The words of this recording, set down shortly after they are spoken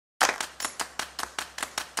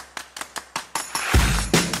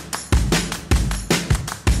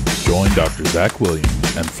Join Dr. Zach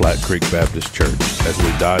Williams and Flat Creek Baptist Church as we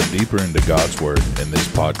dive deeper into God's Word in this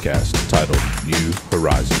podcast titled New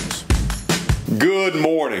Horizons. Good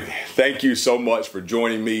morning. Thank you so much for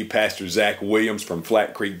joining me, Pastor Zach Williams from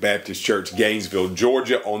Flat Creek Baptist Church, Gainesville,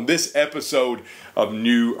 Georgia, on this episode of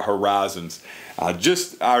New Horizons.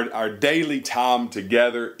 Just our daily time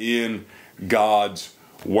together in God's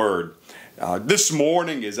Word. This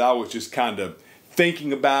morning, as I was just kind of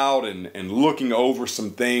thinking about and looking over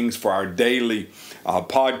some things for our daily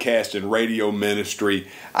podcast and radio ministry,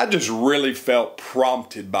 I just really felt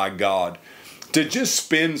prompted by God to just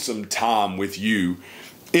spend some time with you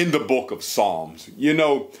in the book of Psalms. You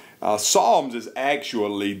know, Psalms is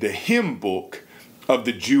actually the hymn book of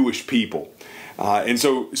the Jewish people. And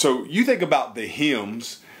so you think about the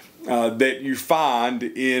hymns that you find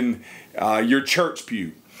in your church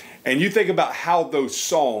pew, and you think about how those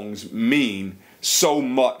songs mean so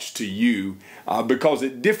much to you because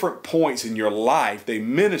at different points in your life, they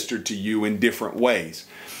minister to you in different ways.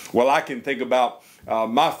 Well, I can think about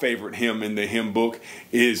my favorite hymn in the hymn book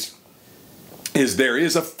is there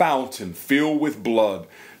is a fountain filled with blood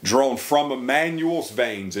drawn from Emmanuel's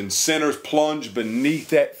veins, and sinners plunge beneath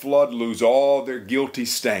that flood lose all their guilty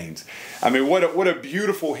stains. I mean, what a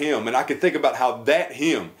beautiful hymn. And I can think about how that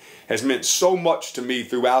hymn has meant so much to me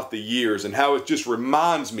throughout the years, and how it just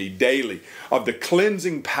reminds me daily of the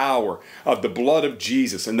cleansing power of the blood of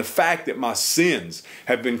Jesus and the fact that my sins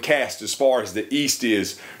have been cast as far as the east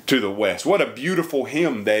is to the west. What a beautiful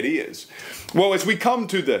hymn that is. Well, as we come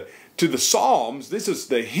to the Psalms, this is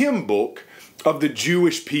the hymn book of the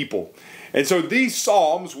Jewish people. And so these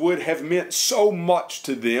Psalms would have meant so much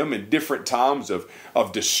to them in different times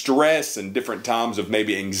of distress and different times of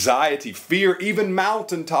maybe anxiety, fear, even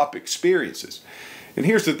mountaintop experiences. And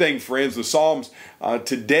here's the thing, friends, the Psalms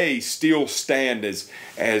today still stand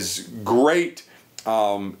as great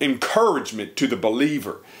encouragement to the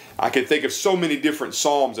believer. I can think of so many different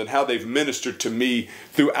Psalms and how they've ministered to me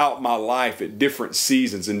throughout my life at different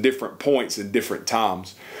seasons and different points and different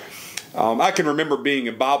times. I can remember being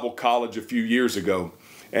in Bible college a few years ago,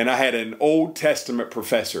 and I had an Old Testament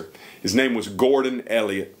professor. His name was Gordon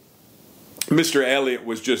Elliott. Mr. Elliott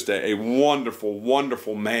was just a wonderful,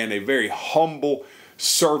 wonderful man, a very humble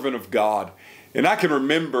servant of God. And I can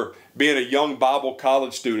remember being a young Bible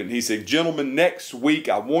college student. He said, "Gentlemen, next week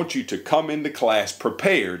I want you to come into class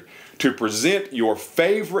prepared to present your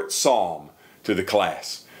favorite psalm to the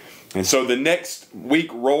class." And so the next week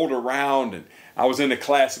rolled around, and I was in a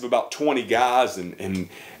class of about 20 guys, and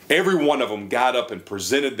every one of them got up and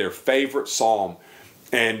presented their favorite psalm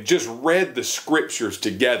and just read the scriptures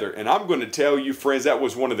together. And I'm going to tell you, friends, that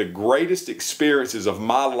was one of the greatest experiences of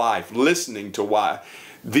my life, listening to why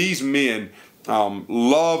these men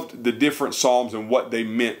loved the different psalms and what they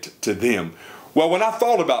meant to them. Well, when I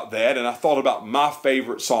thought about that, and I thought about my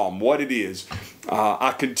favorite psalm, what it is,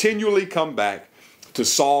 I continually come back to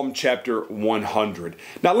Psalm chapter 100.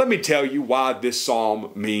 Now, let me tell you why this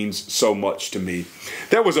psalm means so much to me.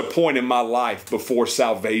 There was a point in my life before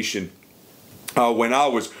salvation when I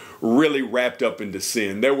was really wrapped up into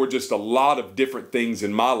sin. There were just a lot of different things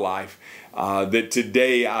in my life that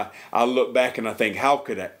today I look back and I think, how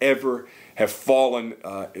could I ever have fallen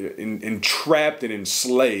entrapped and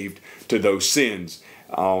enslaved to those sins?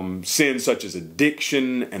 Sins such as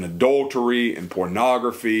addiction and adultery and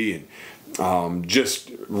pornography and just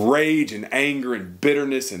rage and anger and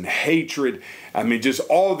bitterness and hatred. I mean, just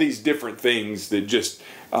all these different things that just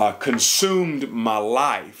consumed my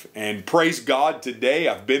life. And praise God, today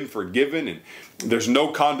I've been forgiven and there's no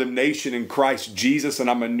condemnation in Christ Jesus, and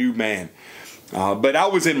I'm a new man. But I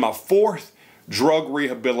was in my fourth drug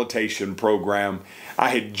rehabilitation program. I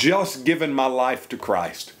had just given my life to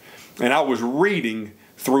Christ, and I was reading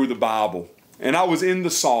through the Bible, and I was in the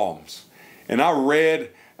Psalms, and I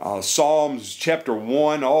read Psalms chapter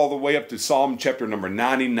 1 all the way up to Psalm chapter number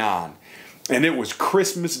 99. And it was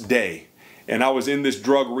Christmas Day. And I was in this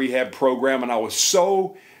drug rehab program, and I was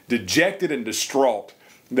so dejected and distraught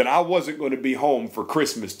that I wasn't going to be home for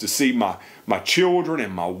Christmas to see my children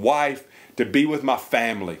and my wife, to be with my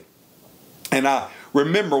family. And I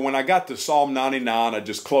remember when I got to Psalm 99, I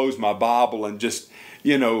just closed my Bible and just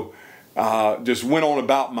went on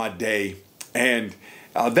about my day. And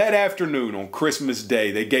that afternoon on Christmas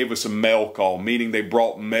Day, they gave us a mail call, meaning they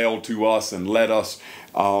brought mail to us and let us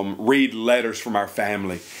read letters from our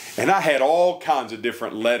family. And I had all kinds of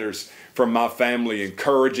different letters from my family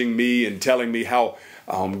encouraging me and telling me how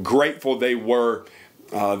grateful they were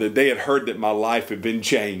that they had heard that my life had been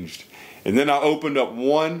changed. And then I opened up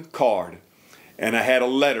one card, and I had a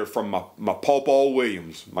letter from my Pawpaw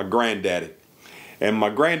Williams, my granddaddy. And my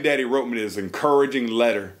granddaddy wrote me this encouraging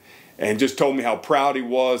letter. and just told me how proud he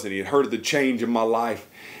was and he had heard of the change in my life.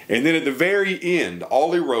 And then at the very end,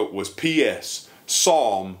 all he wrote was P.S.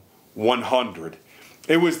 Psalm 100.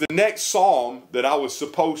 It was the next psalm that I was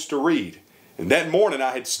supposed to read. And that morning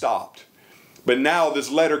I had stopped. But now this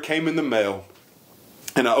letter came in the mail,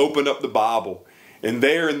 and I opened up the Bible. And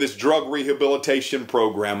there in this drug rehabilitation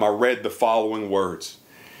program, I read the following words.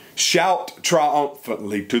 Shout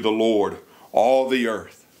triumphantly to the Lord, all the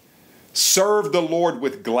earth. Serve the Lord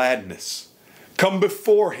with gladness. Come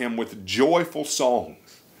before him with joyful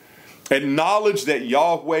songs. Acknowledge that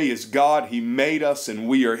Yahweh is God. He made us and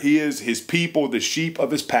we are his people, the sheep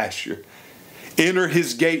of his pasture. Enter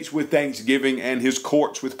his gates with thanksgiving and his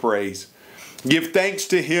courts with praise. Give thanks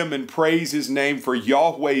to him and praise his name, for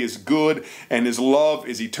Yahweh is good and his love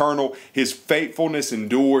is eternal. His faithfulness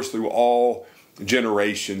endures through all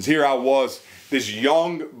generations. Here I was, this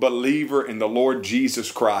young believer in the Lord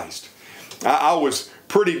Jesus Christ. I was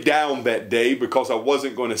pretty down that day because I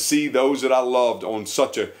wasn't going to see those that I loved on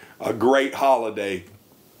such a great holiday.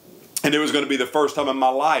 And it was going to be the first time in my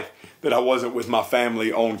life that I wasn't with my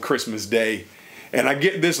family on Christmas Day. And I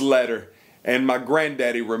get this letter, and my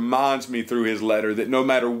granddaddy reminds me through his letter that no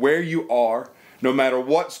matter where you are, no matter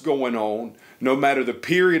what's going on, no matter the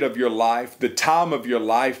period of your life, the time of your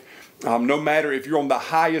life, no matter if you're on the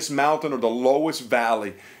highest mountain or the lowest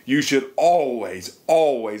valley, you should always,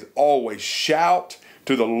 always, always shout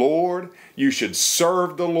to the Lord. You should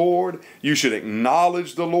serve the Lord. You should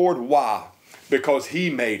acknowledge the Lord. Why? Because he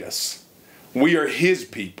made us. We are his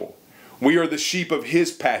people. We are the sheep of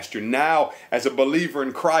his pasture. Now, as a believer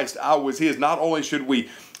in Christ, I was his. Not only should we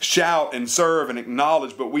shout and serve and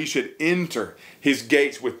acknowledge, but we should enter his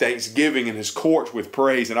gates with thanksgiving and his courts with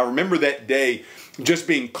praise. And I remember that day just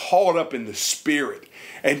being caught up in the Spirit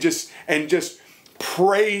and just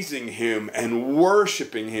praising him and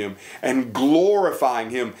worshiping him and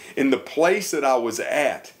glorifying him in the place that I was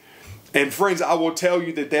at. And friends, I will tell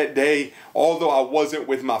you that day, although I wasn't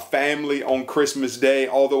with my family on Christmas Day,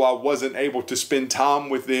 although I wasn't able to spend time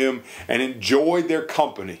with them and enjoy their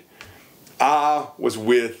company, I was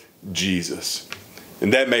with Jesus.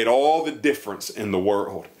 And that made all the difference in the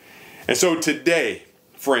world. And so today,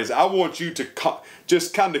 friends, I want you to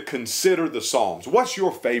just kind of consider the Psalms. What's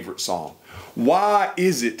your favorite psalm? Why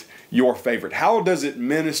is it your favorite? How does it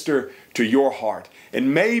minister to your heart?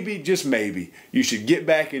 And maybe, just maybe, you should get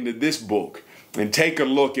back into this book and take a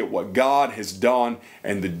look at what God has done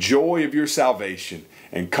and the joy of your salvation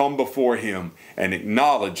and come before him and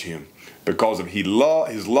acknowledge him because of his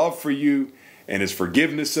love for you and his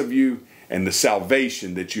forgiveness of you and the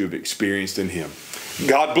salvation that you have experienced in him.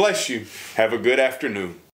 God bless you. Have a good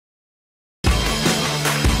afternoon.